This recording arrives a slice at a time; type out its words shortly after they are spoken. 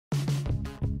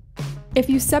If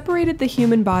you separated the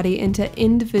human body into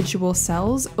individual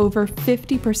cells, over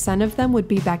 50% of them would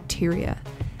be bacteria.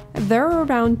 There are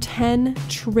around 10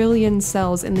 trillion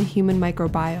cells in the human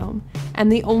microbiome,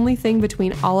 and the only thing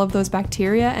between all of those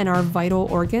bacteria and our vital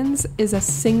organs is a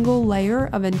single layer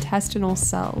of intestinal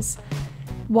cells.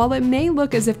 While it may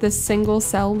look as if this single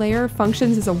cell layer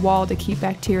functions as a wall to keep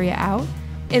bacteria out,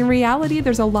 in reality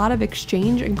there's a lot of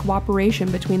exchange and cooperation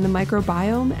between the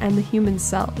microbiome and the human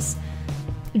cells.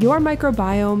 Your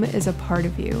microbiome is a part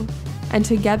of you, and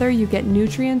together you get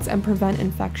nutrients and prevent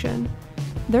infection.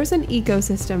 There's an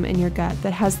ecosystem in your gut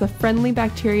that has the friendly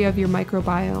bacteria of your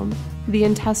microbiome, the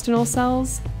intestinal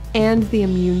cells, and the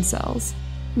immune cells.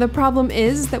 The problem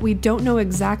is that we don't know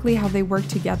exactly how they work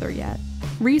together yet.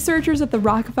 Researchers at the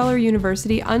Rockefeller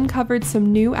University uncovered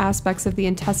some new aspects of the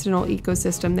intestinal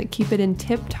ecosystem that keep it in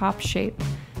tip-top shape,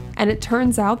 and it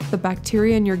turns out that the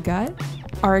bacteria in your gut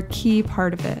are a key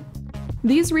part of it.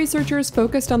 These researchers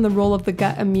focused on the role of the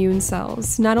gut immune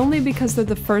cells, not only because they're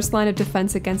the first line of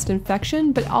defense against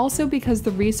infection, but also because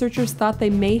the researchers thought they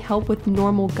may help with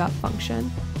normal gut function.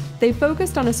 They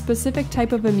focused on a specific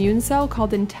type of immune cell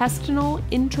called intestinal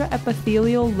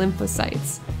intraepithelial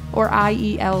lymphocytes, or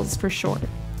IELs for short.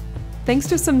 Thanks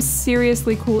to some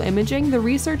seriously cool imaging, the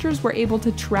researchers were able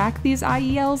to track these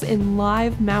IELs in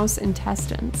live mouse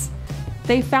intestines.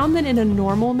 They found that in a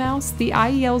normal mouse, the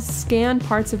IELs scan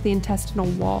parts of the intestinal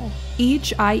wall.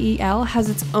 Each IEL has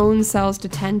its own cells to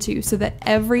tend to, so that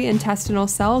every intestinal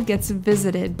cell gets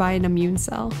visited by an immune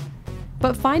cell.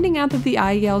 But finding out that the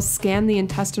IELs scan the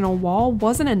intestinal wall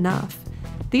wasn't enough.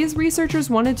 These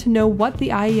researchers wanted to know what the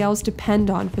IELs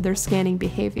depend on for their scanning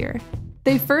behavior.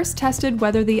 They first tested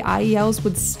whether the IELs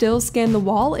would still scan the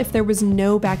wall if there was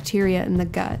no bacteria in the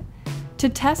gut. To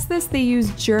test this, they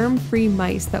used germ-free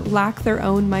mice that lack their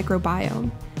own microbiome.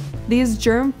 These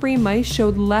germ-free mice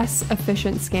showed less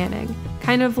efficient scanning,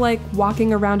 kind of like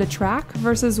walking around a track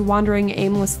versus wandering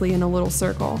aimlessly in a little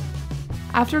circle.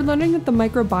 After learning that the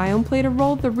microbiome played a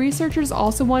role, the researchers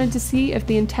also wanted to see if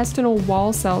the intestinal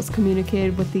wall cells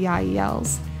communicated with the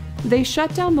IELs. They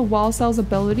shut down the wall cell's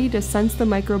ability to sense the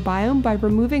microbiome by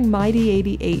removing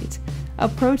MyD88, a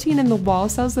protein in the wall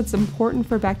cells that's important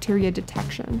for bacteria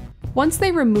detection. Once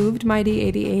they removed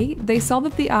MyD88, they saw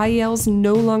that the IELs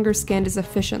no longer scanned as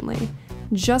efficiently,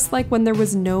 just like when there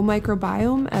was no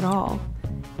microbiome at all.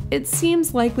 It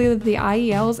seems likely that the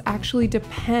IELs actually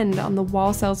depend on the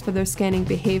wall cells for their scanning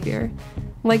behavior,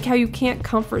 like how you can't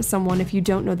comfort someone if you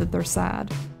don't know that they're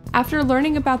sad. After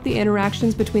learning about the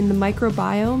interactions between the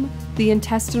microbiome, the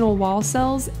intestinal wall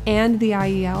cells, and the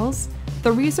IELs,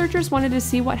 the researchers wanted to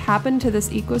see what happened to this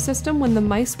ecosystem when the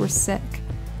mice were sick.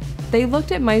 They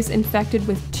looked at mice infected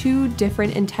with two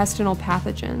different intestinal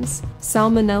pathogens,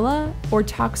 Salmonella or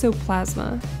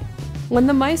Toxoplasma. When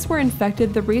the mice were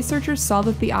infected, the researchers saw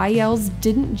that the IELs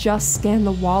didn't just scan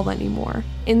the wall anymore.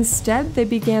 Instead, they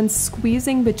began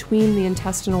squeezing between the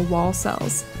intestinal wall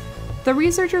cells. The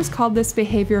researchers called this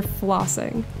behavior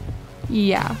flossing.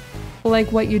 Yeah,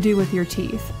 like what you do with your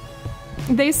teeth.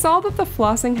 They saw that the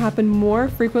flossing happened more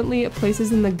frequently at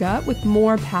places in the gut with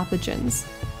more pathogens.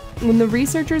 When the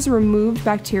researchers removed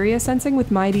bacteria sensing with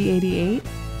MyD88,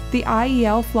 the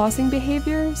IEL flossing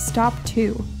behavior stopped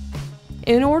too.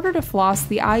 In order to floss,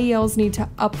 the IELs need to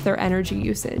up their energy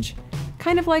usage,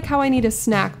 kind of like how I need a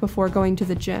snack before going to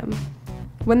the gym.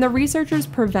 When the researchers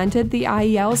prevented the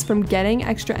IELs from getting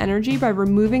extra energy by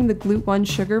removing the GLUT1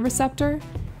 sugar receptor,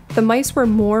 the mice were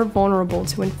more vulnerable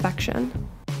to infection.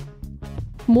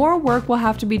 More work will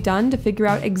have to be done to figure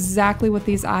out exactly what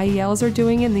these IELs are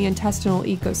doing in the intestinal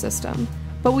ecosystem,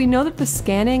 but we know that the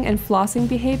scanning and flossing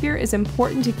behavior is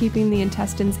important to keeping the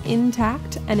intestines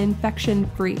intact and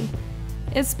infection-free.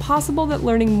 It's possible that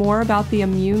learning more about the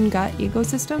immune gut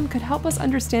ecosystem could help us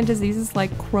understand diseases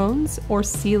like Crohn's or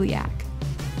celiac.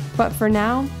 But for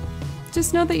now,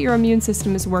 just know that your immune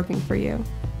system is working for you,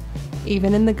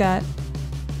 even in the gut.